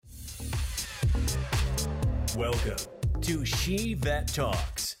Welcome to She Vet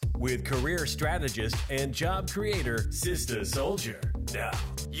Talks with career strategist and job creator, Sister Soldier. Now,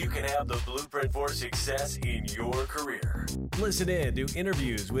 you can have the blueprint for success in your career. Listen in to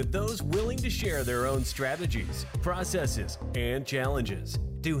interviews with those willing to share their own strategies, processes, and challenges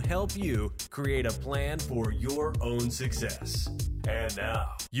to help you create a plan for your own success. And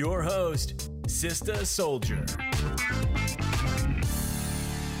now, your host, Sister Soldier.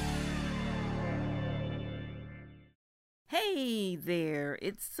 Hey there,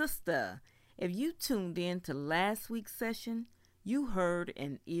 it's Sister. If you tuned in to last week's session, you heard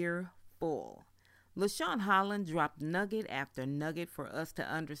an earful. LaShawn Holland dropped nugget after nugget for us to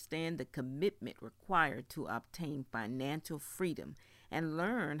understand the commitment required to obtain financial freedom and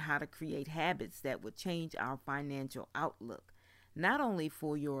learn how to create habits that would change our financial outlook, not only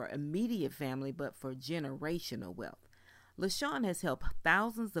for your immediate family, but for generational wealth. LaShawn has helped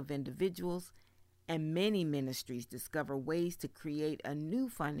thousands of individuals and many ministries discover ways to create a new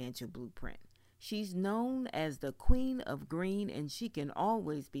financial blueprint. She's known as the Queen of Green, and she can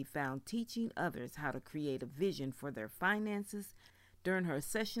always be found teaching others how to create a vision for their finances during her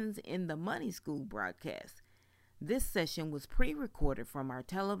sessions in the Money School broadcast. This session was pre-recorded from our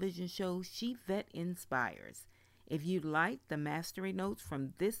television show, She Vet Inspires. If you'd like the mastery notes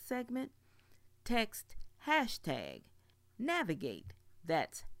from this segment, text hashtag navigate.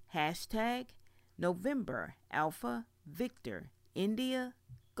 That's hashtag November, Alpha, Victor, India,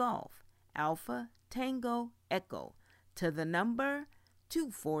 Golf, Alpha, Tango, Echo, to the number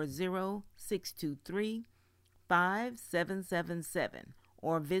 240-623-5777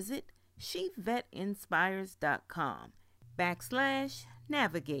 or visit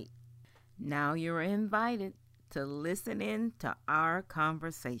shevetinspires.com/navigate. Now you're invited to listen in to our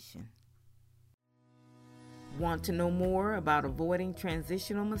conversation. Want to know more about avoiding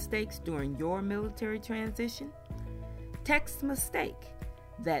transitional mistakes during your military transition? Text MISTAKE.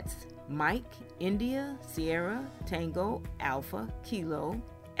 That's Mike, India, Sierra, Tango, Alpha, Kilo,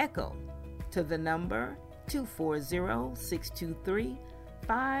 Echo to the number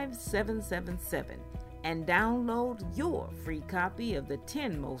 240-623-5777 and download your free copy of the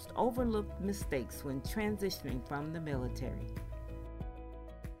 10 most overlooked mistakes when transitioning from the military.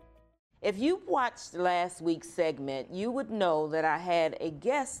 If you watched last week's segment, you would know that I had a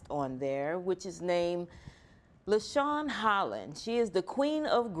guest on there, which is named LaShawn Holland. She is the Queen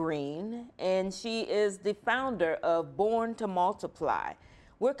of Green, and she is the founder of Born to Multiply.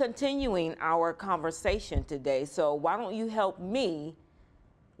 We're continuing our conversation today, so why don't you help me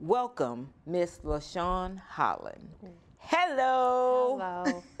welcome Miss LaShawn Holland. Hello.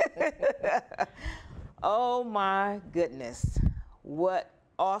 Hello. Oh my goodness. What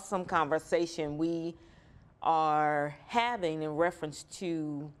awesome conversation we are having in reference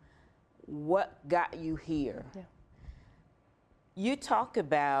to what got you here. Yeah. You talk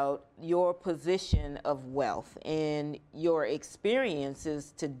about your position of wealth and your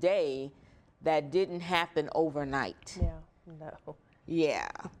experiences today that didn't happen overnight. Yeah, no.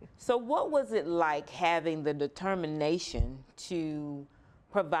 Yeah. So what was it like having the determination to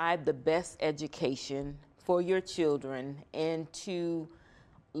provide the best education for your children and to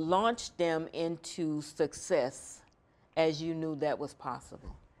launch them into success as you knew that was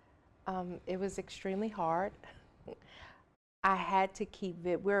possible? It was extremely hard. I had to keep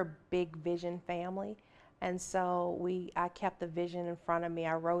it. We're a big vision family, and so I kept the vision in front of me.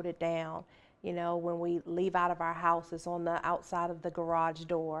 I wrote it down. You know, when we leave out of our house, it's on the outside of the garage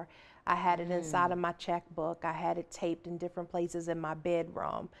door. I had it inside of my checkbook. I had it taped in different places in my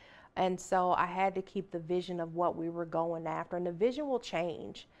bedroom. And so I had to keep the vision of what we were going after. And the vision will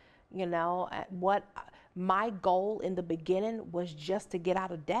change. You know, what my goal in the beginning was just to get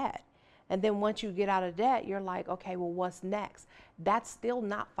out of debt. And then once you get out of debt, you're like, okay, well, what's next? That's still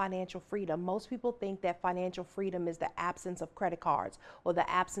not financial freedom. Most people think that financial freedom is the absence of credit cards or the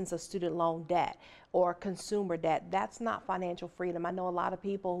absence of student loan debt or consumer debt. That's not financial freedom. I know a lot of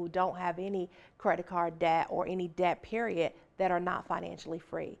people who don't have any credit card debt or any debt period that are not financially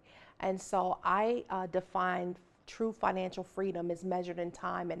free. And so I define true financial freedom is measured in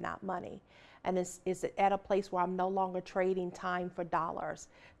time and not money. And it's at a place where I'm no longer trading time for dollars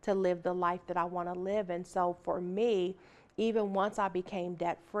to live the life that I want to live. And so for me, even once I became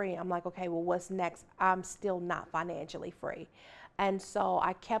debt free, I'm like, okay, well, what's next? I'm still not financially free. And so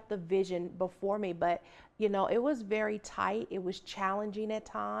I kept the vision before me, but you know, it was very tight. It was challenging at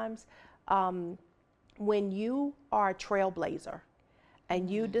times. When you are a trailblazer and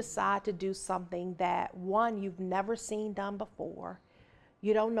you decide to do something that, one, you've never seen done before,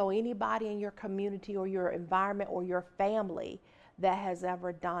 you don't know anybody in your community or your environment or your family that has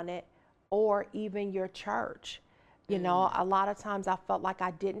ever done it, or even your church. You know, a lot of times I felt like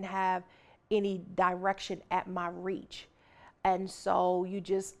I didn't have any direction at my reach. And so you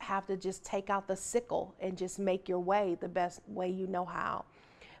just have to just take out the sickle and just make your way the best way you know how.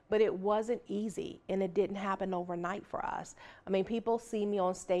 But it wasn't easy, and it didn't happen overnight for us. I mean, people see me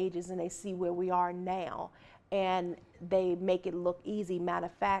on stages and they see where we are now, and they make it look easy. Matter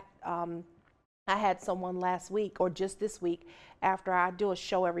of fact, I had someone last week, or just this week, after I do a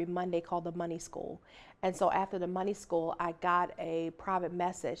show every Monday called The Money School. And so after the Money School, I got a private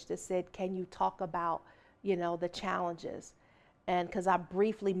message that said, can you talk about, you know, the challenges? And because I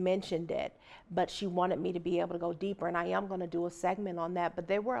briefly mentioned it, but she wanted me to be able to go deeper, and I am going to do a segment on that. But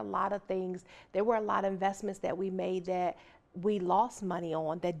there were a lot of things, there were a lot of investments that we made that we lost money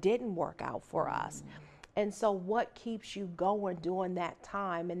on that didn't work out for us. And so what keeps you going during that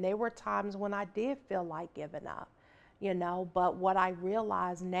time? And there were times when I did feel like giving up, you know, but what I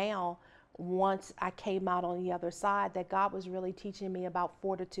realize now, once I came out on the other side, that God was really teaching me about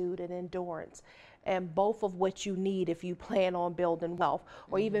fortitude and endurance, and both of which you need if you plan on building wealth,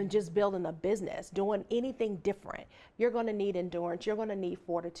 or even just building a business, doing anything different. You're going to need endurance, you're going to need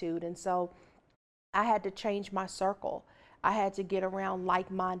fortitude. And so I had to change my circle. I had to get around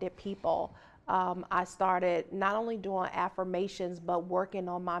like-minded people. I started not only doing affirmations, but working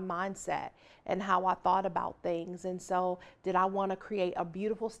on my mindset and how I thought about things. And so did I want to create a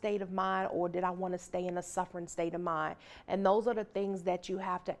beautiful state of mind, or did I want to stay in a suffering state of mind? And those are the things that you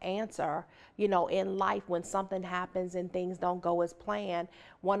have to answer, you know, in life when something happens and things don't go as planned.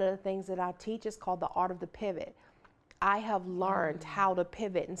 One of the things that I teach is called the art of the pivot. I have learned how to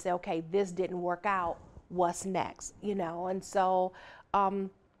pivot and say, okay, this didn't work out, what's next, you know? And so,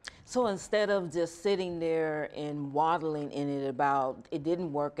 so instead of just sitting there and waddling in it about it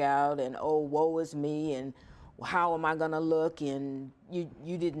didn't work out and oh, woe is me and how am I gonna look, and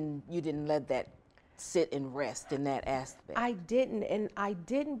you didn't let that sit and rest in that aspect. I didn't, and I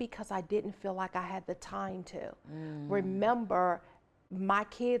didn't because I didn't feel like I had the time to. Remember, my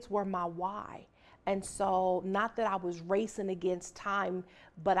kids were my why. And so not that I was racing against time,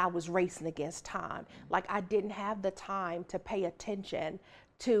 but I was racing against time. Like I didn't have the time to pay attention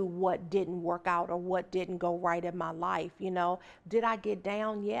to what didn't work out or what didn't go right in my life. You know, did I get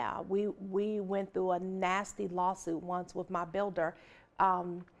down? Yeah, we went through a nasty lawsuit once with my builder.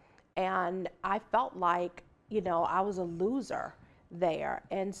 And I felt like, you know, I was a loser there.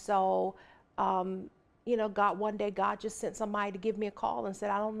 And so, you know, one day God just sent somebody to give me a call and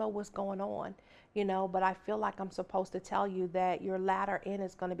said, I don't know what's going on, you know, but I feel like I'm supposed to tell you that your latter end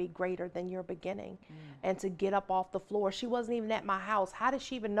is going to be greater than your beginning. And to get up off the floor. She wasn't even at my house. How did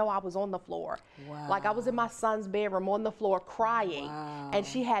she even know I was on the floor? Wow. Like I was in my son's bedroom on the floor crying. Wow. And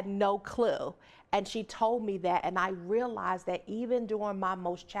she had no clue. And she told me that, and I realized that even during my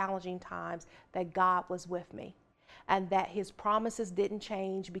most challenging times, that God was with me. And that his promises didn't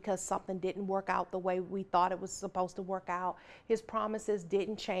change because something didn't work out the way we thought it was supposed to work out. His promises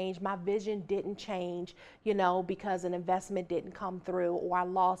didn't change. My vision didn't change, you know, because an investment didn't come through, or I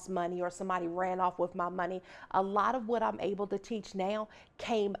lost money, or somebody ran off with my money. A lot of what I'm able to teach now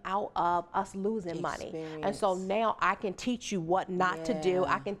came out of us losing money. And so now I can teach you what not to do.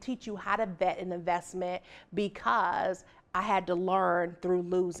 I can teach you how to vet an investment because I had to learn through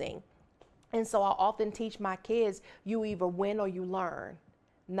losing. And so I often teach my kids, you either win or you learn,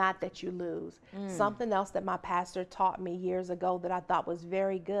 not that you lose. Something else that my pastor taught me years ago that I thought was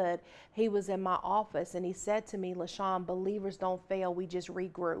very good, he was in my office and he said to me, LaShawn, believers don't fail, we just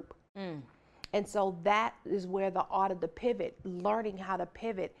regroup. And so that is where the art of the pivot, learning how to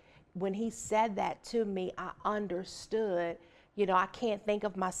pivot. When he said that to me, I understood, you know, I can't think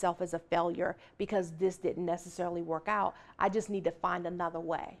of myself as a failure because this didn't necessarily work out. I just need to find another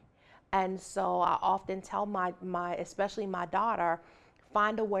way. And so I often tell my especially my daughter,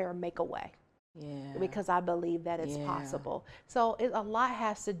 find a way or make a way. Yeah. Because I believe that it's possible. So a lot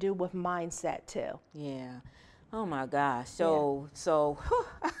has to do with mindset too. Yeah. Oh my gosh. So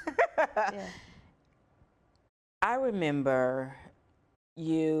Yeah. I remember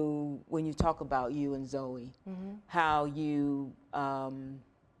you, when you talk about you and Zoe, how you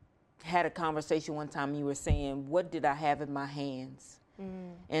had a conversation one time. You were saying, what did I have in my hands?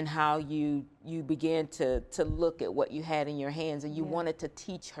 And how you began to look at what you had in your hands, and you wanted to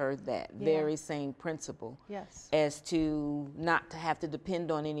teach her that very same principle. Yes. As to not to have to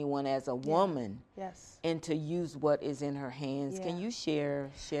depend on anyone as a woman. Yes. And to use what is in her hands. Can you share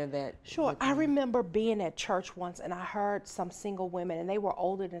that? Sure. I remember being at church once and I heard some single women, and they were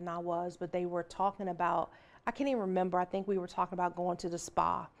older than I was, but they were talking about, I can't even remember, I think we were talking about going to the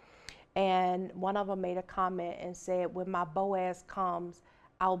spa. And one of them made a comment and said, when my Boaz comes,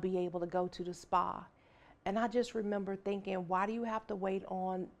 I'll be able to go to the spa. And I just remember thinking, why do you have to wait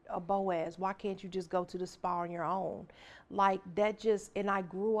on a Boaz? Why can't you just go to the spa on your own? Like that just, and I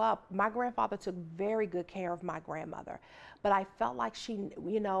grew up, my grandfather took very good care of my grandmother, but I felt like she,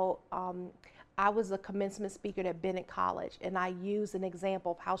 I was a commencement speaker at Bennett College, and I used an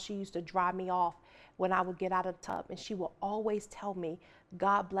example of how she used to dry me off when I would get out of the tub, and she will always tell me,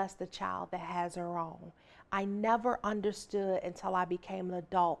 God bless the child that has her own. I never understood until I became an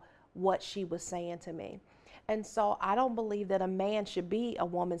adult what she was saying to me. And so I don't believe that a man should be a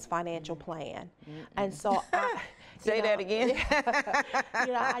woman's financial plan. And so I say that again.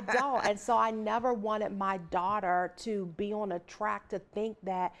 I don't. And so I never wanted my daughter to be on a track to think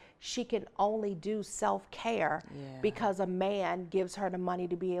that she can only do self-care because a man gives her the money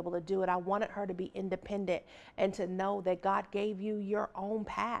to be able to do it. I wanted her to be independent and to know that God gave you your own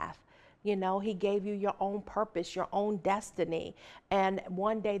path. He gave you your own purpose, your own destiny. And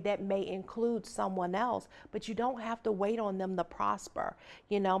one day that may include someone else, but you don't have to wait on them to prosper.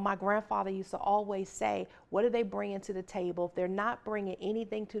 My grandfather used to always say, what are they bringing to the table? If they're not bringing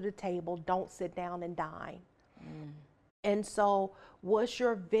anything to the table, don't sit down and dine. And so what's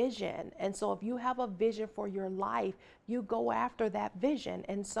your vision? And so if you have a vision for your life, you go after that vision.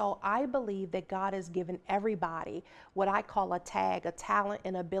 And so I believe that God has given everybody what I call a tag, a talent,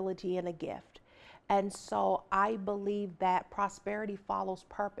 an ability, and a gift. And so I believe that prosperity follows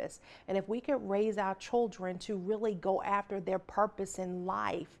purpose. And if we could raise our children to really go after their purpose in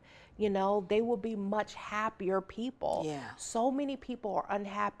life, they will be much happier people. Yeah. So many people are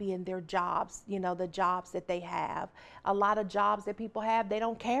unhappy in their jobs, the jobs that they have. A lot of jobs that people have, they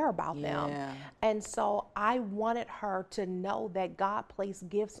don't care about them. And so I wanted her to know that God placed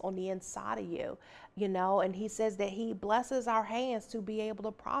gifts on the inside of you, and he says that he blesses our hands to be able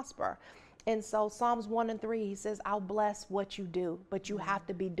to prosper. And so Psalms 1:3, he says, I'll bless what you do, but you have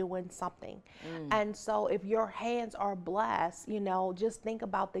to be doing something. And so if your hands are blessed, just think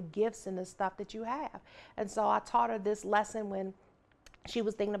about the gifts and the stuff that you have. And so I taught her this lesson when she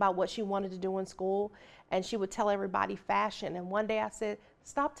was thinking about what she wanted to do in school, and she would tell everybody fashion. And one day I said,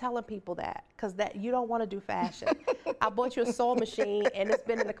 stop telling people that, because that you don't want to do fashion. I bought you a sewing machine, and it's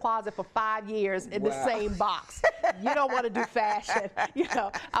been in the closet for 5 years in the same box. You don't want to do fashion.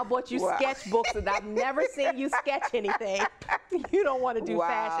 I bought you sketchbooks, and I've never seen you sketch anything. You don't want to do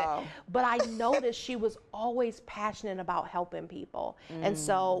fashion. But I noticed she was always passionate about helping people. And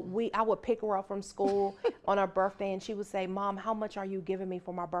so I would pick her up from school on her birthday, and she would say, Mom, how much are you giving me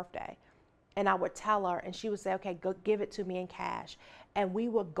for my birthday? And I would tell her, and she would say, okay, go give it to me in cash. And we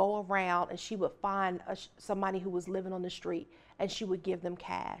would go around, and she would find somebody who was living on the street, and she would give them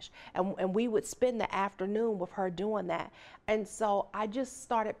cash. And we would spend the afternoon with her doing that. And so I just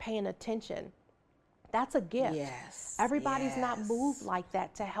started paying attention. That's a gift. Yes. Everybody's not moved like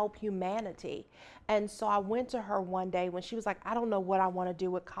that to help humanity. And so I went to her one day when she was like, I don't know what I want to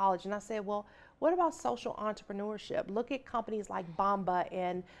do with college. And I said, well, what about social entrepreneurship? Look at companies like Bamba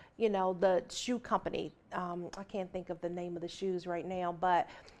and, the shoe company. I can't think of the name of the shoes right now, but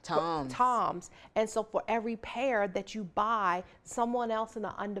Tom's. And so for every pair that you buy, someone else in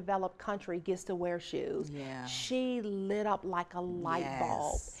an undeveloped country gets to wear shoes. Yeah. She lit up like a light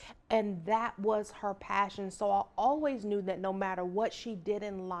bulb. And that was her passion. So I always knew that no matter what she did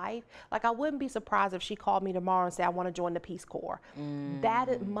in life, like I wouldn't be surprised if she called me tomorrow and said, I want to join the Peace Corps.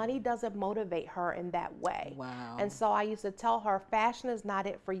 Money doesn't motivate her in that way. Wow. And so I used to tell her, fashion is not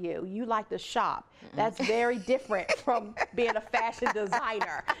it for you. You like to shop. That's very different from being a fashion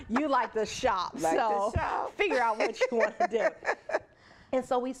designer. You like to shop. Figure out what you want to do. And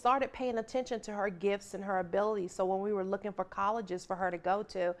so we started paying attention to her gifts and her abilities. So when we were looking for colleges for her to go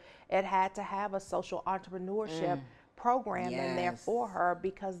to, it had to have a social entrepreneurship program in there for her,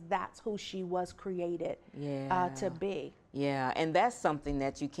 because that's who she was created to be. Yeah, and that's something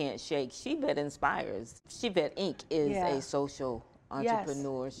that you can't shake. She Vet Inspires. She Vet Inc. is a social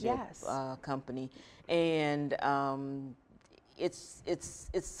entrepreneurship company, and it's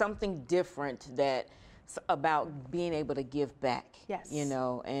something different about being able to give back.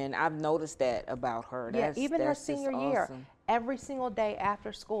 And I've noticed that about her. Even her senior year, every single day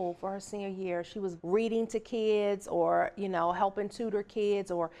after school for her senior year, she was reading to kids or, helping tutor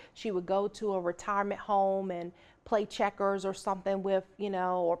kids, or she would go to a retirement home and play checkers or something with,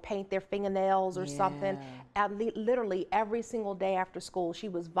 or paint their fingernails or something. Literally every single day after school, she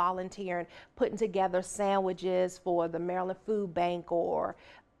was volunteering, putting together sandwiches for the Maryland Food Bank,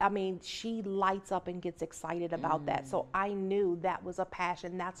 she lights up and gets excited about that. So I knew that was a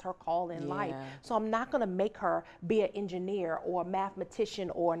passion. That's her call in life. So I'm not going to make her be an engineer or a mathematician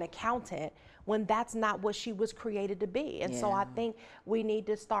or an accountant. when that's not what she was created to be. And so I think we need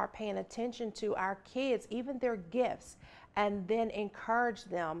to start paying attention to our kids, even their gifts, and then encourage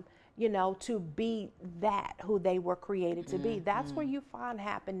them, you know, to be that who they were created to be. That's where you find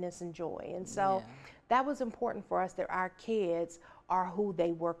happiness and joy. And so that was important for us, that our kids are who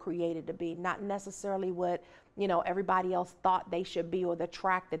they were created to be, not necessarily what, you know, everybody else thought they should be or the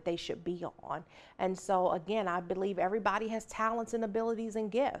track that they should be on. And so again, I believe everybody has talents and abilities and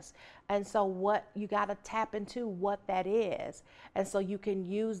gifts. And so what you got to tap into what that is. And so you can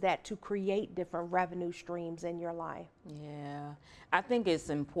use that to create different revenue streams in your life. Yeah, I think it's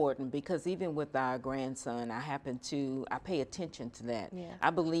important because even with our grandson, I pay attention to that. Yeah. I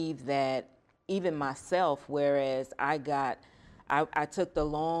believe that even myself, whereas I took the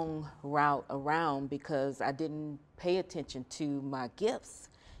long route around because I didn't pay attention to my gifts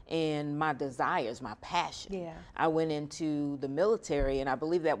and my desires, my passion. Yeah. I went into the military, and I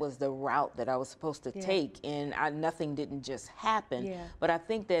believe that was the route that I was supposed to take, and nothing didn't just happen. Yeah. But I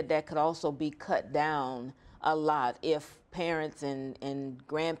think that could also be cut down a lot if parents and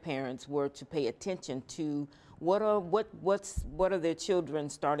grandparents were to pay attention to what are their children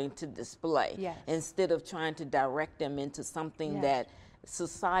starting to display, Yes. instead of trying to direct them into something Yes. that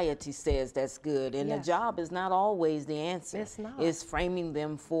society says that's good. And Yes. a job is not always the answer. It's not. It's framing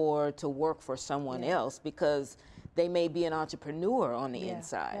them to work for someone else, because they may be an entrepreneur on the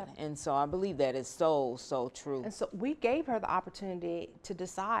inside. And so I believe that is so, so true. And so we gave her the opportunity to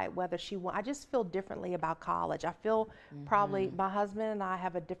decide whether I just feel differently about college. I feel probably my husband and I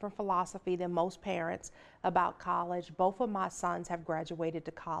have a different philosophy than most parents about college. Both of my sons have graduated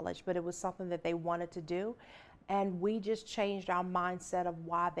to college, but it was something that they wanted to do. And we just changed our mindset of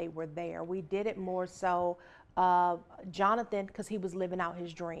why they were there. We did it more so, Jonathan, because he was living out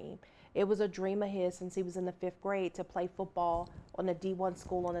his dream. It was a dream of his since he was in the 5th grade to play football on a D1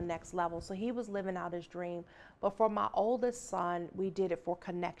 school on the next level. So he was living out his dream. But for my oldest son, we did it for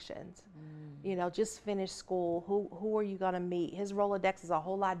connections. You know, just finish school. Who are you going to meet? His Rolodex is a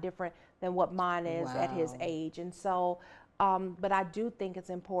whole lot different than what mine is at his age. And so, but I do think it's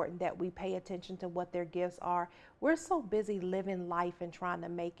important that we pay attention to what their gifts are. We're so busy living life and trying to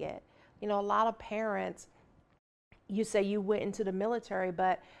make it. You know, a lot of parents, you say you went into the military,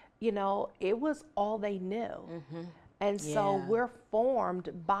 but you know, it was all they knew. And so we're formed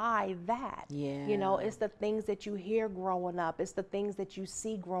by that. You know, it's the things that you hear growing up. It's the things that you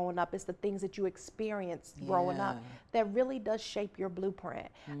see growing up. It's the things that you experience growing up that really does shape your blueprint.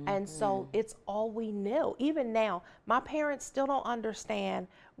 And so it's all we knew. Even now, my parents still don't understand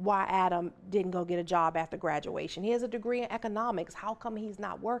why Adam didn't go get a job after graduation. He has a degree in economics. How come he's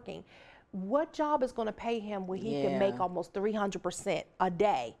not working? What job is going to pay him when he can make almost 300% a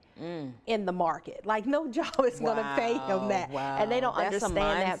day in the market? Like, no job is going to pay him that. And they don't understand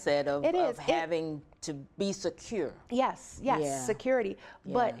that. That's a mindset of having to be secure. Yes, security.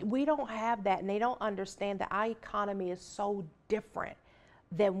 But we don't have that, and they don't understand that our economy is so different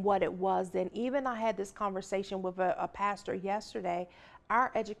than what it was then. Even I had this conversation with a pastor yesterday.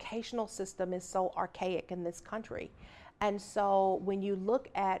 Our educational system is so archaic in this country. And so when you look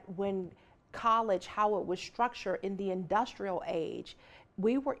at college, how it was structured in the industrial age,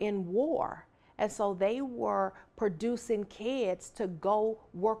 we were in war. And so they were producing kids to go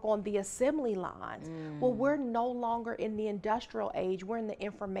work on the assembly lines. Well, we're no longer in the industrial age, we're in the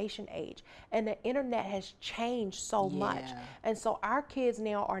information age. And the internet has changed so much. And so our kids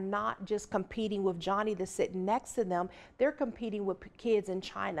now are not just competing with Johnny that's sitting next to them, they're competing with kids in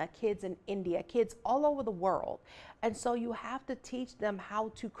China, kids in India, kids all over the world. And so you have to teach them how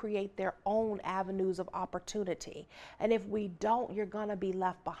to create their own avenues of opportunity. And if we don't, you're gonna be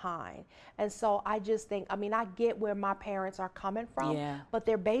left behind. And so I just think, I mean, I get where my parents are coming from, but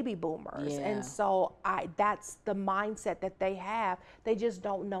they're baby boomers. And so that's the mindset that they have. They just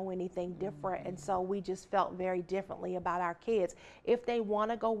don't know anything different. And so we just felt very differently about our kids. If they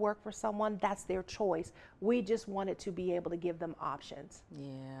wanna go work for someone, that's their choice. We just wanted to be able to give them options.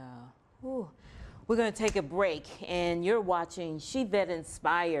 Ooh. We're going to take a break, and you're watching She Vet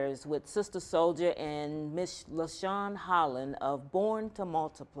Inspires with Sister Soldier and Miss LaShawn Holland of Born to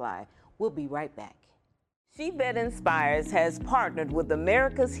Multiply. We'll be right back. She Vet Inspires has partnered with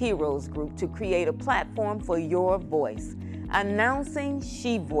America's Heroes Group to create a platform for your voice, announcing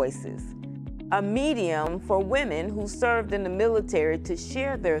She Voices, a medium for women who served in the military to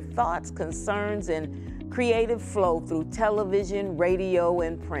share their thoughts, concerns, and creative flow through television, radio,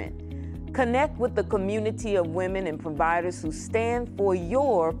 and print. Connect with the community of women and providers who stand for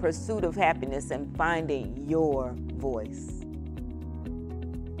your pursuit of happiness and finding your voice.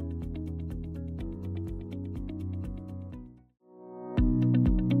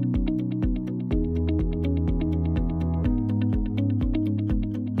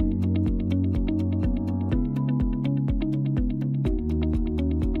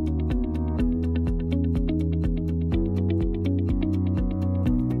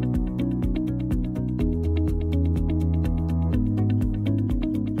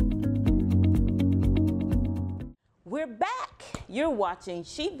 You're watching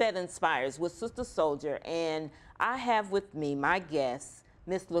She That Inspires with Sister Soldier, and I have with me my guest,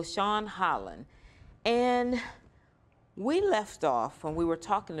 Miss LaShawn Holland. And we left off when we were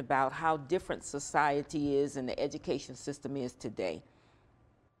talking about how different society is and the education system is today.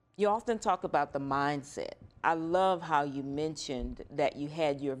 You often talk about the mindset. I love how you mentioned that you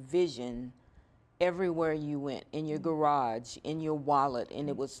had your vision everywhere you went, in your garage, in your wallet, and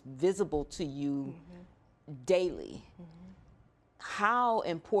it was visible to you daily. How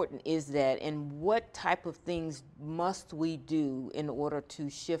important is that, and what type of things must we do in order to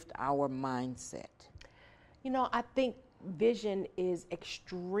shift our mindset? You know, I think vision is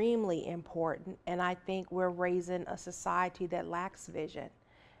extremely important, and I think we're raising a society that lacks vision.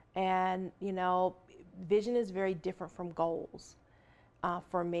 And, you know, vision is very different from goals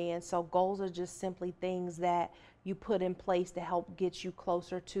for me. And so goals are just simply things that you put in place to help get you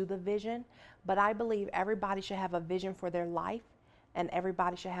closer to the vision. But I believe everybody should have a vision for their life, and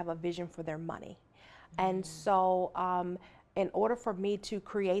everybody should have a vision for their money. And so in order for me to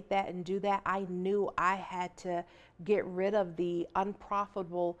create that and do that, I knew I had to get rid of the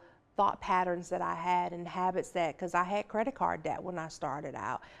unprofitable thought patterns that I had and habits that, because I had credit card debt when I started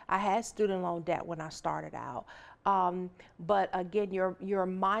out. I had student loan debt when I started out. But again, your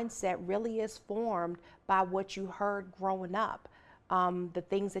mindset really is formed by what you heard growing up. The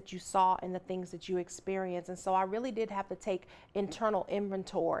things that you saw and the things that you experienced. And so I really did have to take internal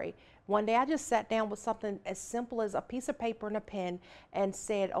inventory. One day I just sat down with something as simple as a piece of paper and a pen and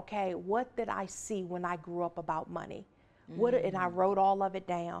said, okay, what did I see when I grew up about money? And I wrote all of it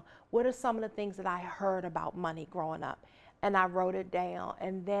down. What are some of the things that I heard about money growing up? And I wrote it down.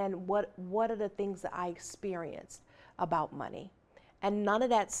 And then what are the things that I experienced about money? And none of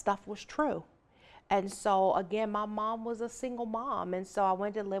that stuff was true. And so again, my mom was a single mom. And so I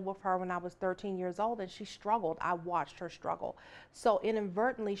went to live with her when I was 13 years old, and she struggled. I watched her struggle. So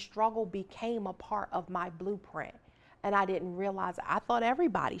inadvertently, struggle became a part of my blueprint. And I didn't realize it. I thought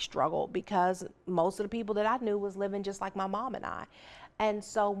everybody struggled because most of the people that I knew was living just like my mom and I. And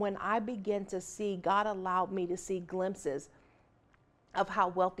so when I began to see, God allowed me to see glimpses of how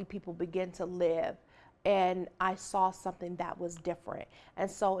wealthy people begin to live. And I saw something that was different. And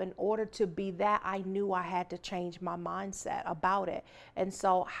so in order to be that, I knew I had to change my mindset about it. And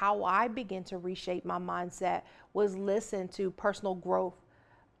so how I began to reshape my mindset was listen to personal growth,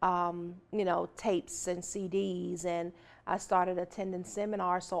 you know, tapes and CDs. And I started attending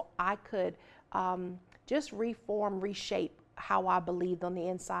seminars so I could just reshape how I believed on the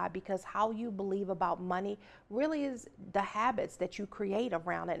inside, because how you believe about money really is the habits that you create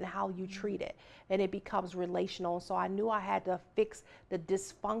around it and how you treat it, and it becomes relational. So I knew I had to fix the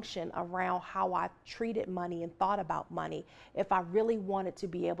dysfunction around how I treated money and thought about money if I really wanted to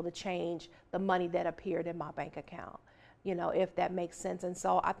be able to change the money that appeared in my bank account, you know, if that makes sense. And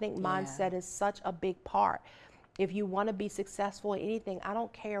so I think mindset is such a big part. If you want to be successful in anything, I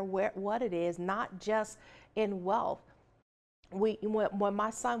don't care what it is, not just in wealth. When my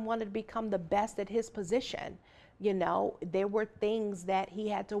son wanted to become the best at his position, you know, there were things that he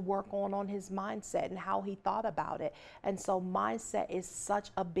had to work on his mindset and how he thought about it. And so mindset is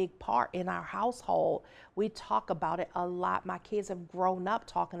such a big part in our household. We talk about it a lot. My kids have grown up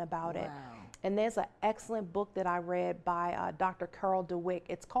talking about it. And there's an excellent book that I read by Dr. Carol DeWitt.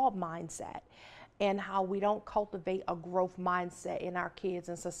 It's called Mindset, and how we don't cultivate a growth mindset in our kids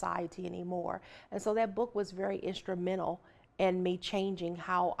and society anymore. And so that book was very instrumental and me changing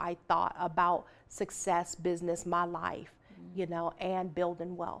how I thought about success, business, my life, you know, and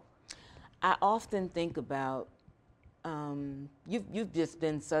building wealth. I often think about, you've just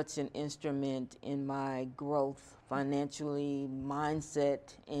been such an instrument in my growth financially,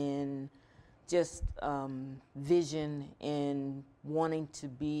 mindset, and just vision and wanting to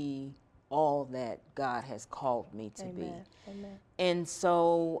be all that God has called me to be. Amen. And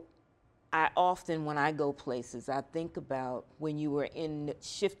so I often, when I go places, I think about when you were in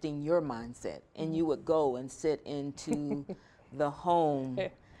shifting your mindset, and you would go and sit into the home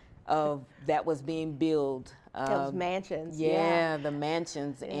of that was being built. Those mansions. Yeah, the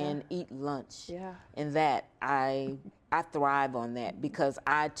mansions, and eat lunch. Yeah. And that I thrive on that, because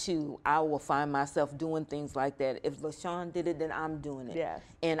I will find myself doing things like that. If LaShawn did it, then I'm doing it. Yes.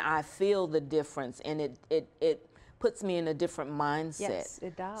 And I feel the difference, and it puts me in a different mindset. Yes,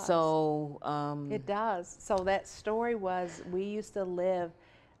 it does. So it does. So that story was, we used to live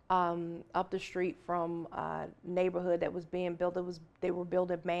up the street from a neighborhood that was being built. They were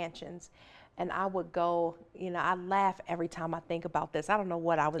building mansions, and I would go, I laugh every time I think about this. I don't know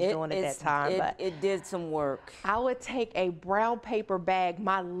what I was doing at that time, but it did some work. I would take a brown paper bag,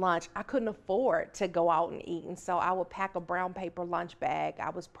 my lunch. I couldn't afford to go out and eat, and so I would pack a brown paper lunch bag. I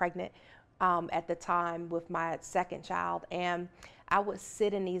was pregnant at the time with my second child, and I would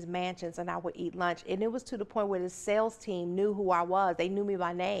sit in these mansions and I would eat lunch. And it was to the point where the sales team knew who I was. They knew me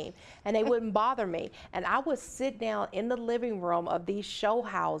by name, and they wouldn't bother me. And I would sit down in the living room of these show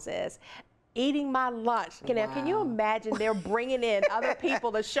houses eating my lunch. Can you imagine they're bringing in other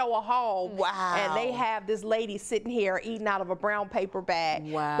people to show a home? Wow. And they have this lady sitting here eating out of a brown paper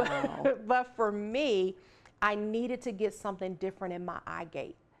bag. Wow. But for me, I needed to get something different in my eye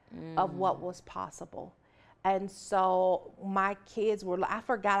gate of what was possible. And so my kids I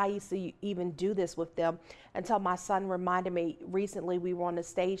forgot I used to even do this with them until my son reminded me recently. We were on the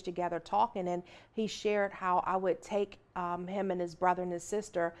stage together talking, and he shared how I would take him and his brother and his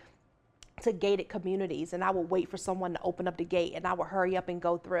sister to gated communities, and I would wait for someone to open up the gate, and I would hurry up and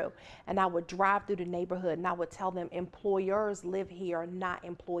go through, and I would drive through the neighborhood, and I would tell them employers live here, not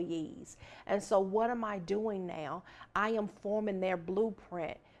employees. And so what am I doing now? I am forming their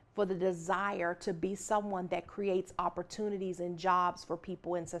blueprint for the desire to be someone that creates opportunities and jobs for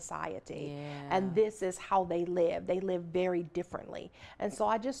people in society. Yeah. And this is how they live. They live very differently. And so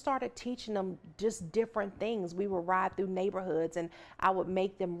I just started teaching them just different things. We would ride through neighborhoods, and I would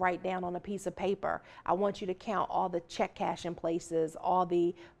make them write down on a piece of paper, I want you to count all the check cashing places, all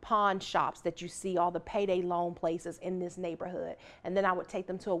the pawn shops that you see, all the payday loan places in this neighborhood. And then I would take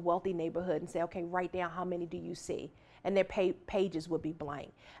them to a wealthy neighborhood and say, okay, write down how many do you see? And their pages would be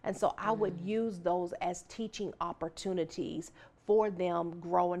blank. And so I would use those as teaching opportunities for them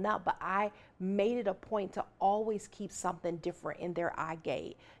growing up. But I made it a point to always keep something different in their eye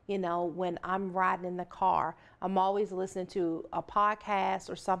gate. When I'm riding in the car, I'm always listening to a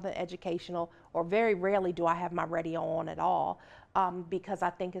podcast or something educational, or very rarely do I have my radio on at all, because I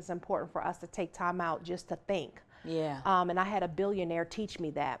think it's important for us to take time out just to think. Yeah. And I had a billionaire teach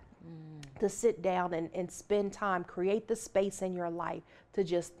me that. To sit down and spend time, create the space in your life to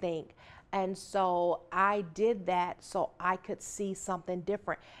just think. And so I did that so I could see something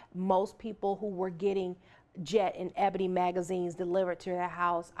different. Most people who were getting Jet and Ebony magazines delivered to their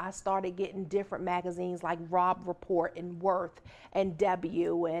house, I started getting different magazines like Rob Report and Worth and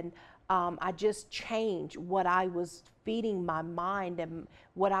W, and I just changed what I was feeding my mind and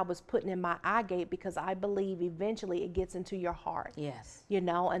what I was putting in my eye gate, because I believe eventually it gets into your heart. Yes.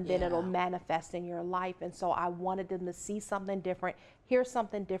 And then it'll manifest in your life. And so I wanted them to see something different, hear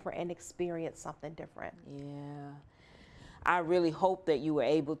something different, and experience something different. Yeah. I really hope that you were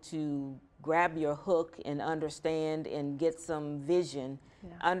able to grab your hook and understand and get some vision,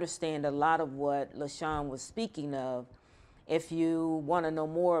 understand a lot of what LaShawn was speaking of. If you want to know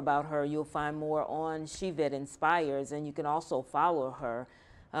more about her, you'll find more on She Vet Inspires, and you can also follow her.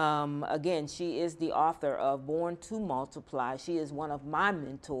 Again, she is the author of Born to Multiply. She is one of my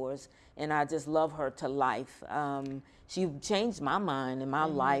mentors, and I just love her to life. She changed my mind and my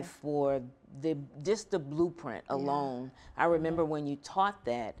life for just the blueprint alone. I remember when you taught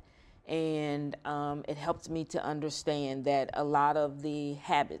that, and it helped me to understand that a lot of the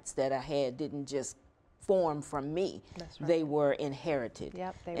habits that I had didn't just form from me. That's right. They were inherited.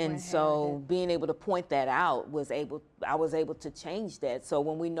 Yep, they were and inherited. So being able to point that out I was able to change that. So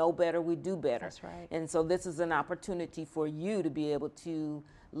when we know better, we do better. That's right. And so this is an opportunity for you to be able to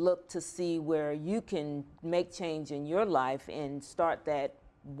look to see where you can make change in your life and start that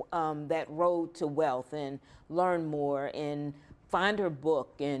road to wealth and learn more and find her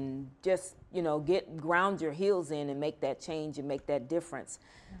book and just, ground your heels in and make that change and make that difference.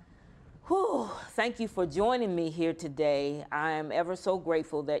 Whew, thank you for joining me here today. I am ever so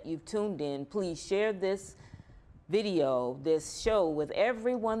grateful that you've tuned in. Please share this video, this show with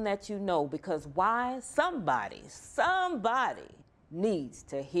everyone that you know, because why? Somebody needs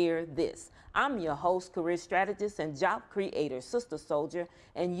to hear this. I'm your host, career strategist, and job creator, Sister Soldier,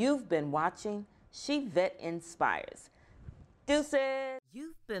 and you've been watching She Vet Inspires. Deuces.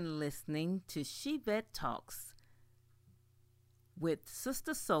 You've been listening to She Vet Talks with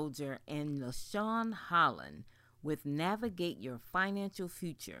Sister Soldier and LaShawn Holland with Navigate Your Financial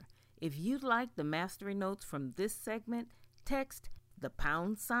Future. If you'd like the mastery notes from this segment, text the #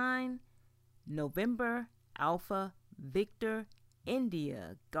 November Alpha Victor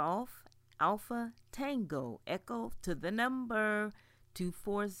India Golf Alpha Tango Echo to the number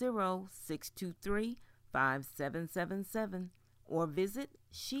 240-623-5777 or visit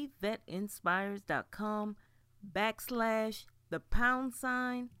shevetinspires.com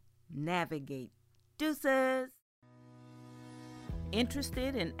 /the # Navigate. Deuces.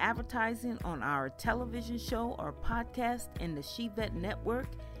 Interested in advertising on our television show or podcast in the SheVet network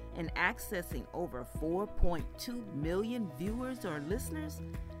and accessing over 4.2 million viewers or listeners?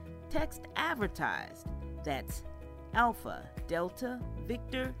 Text ADVERTISED. That's Alpha, Delta,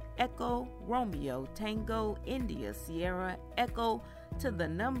 Victor, Echo, Romeo, Tango, India, Sierra, Echo to the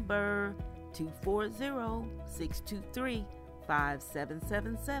number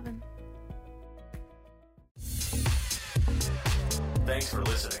 240-623-5777. Thanks for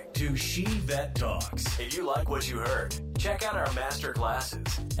listening to SheVet Talks. If you like what you heard, check out our master classes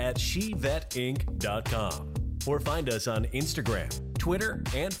at shevetinc.com or find us on Instagram, Twitter,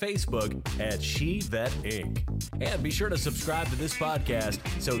 and Facebook at SheVet Inc. And be sure to subscribe to this podcast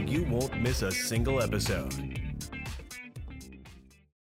so you won't miss a single episode.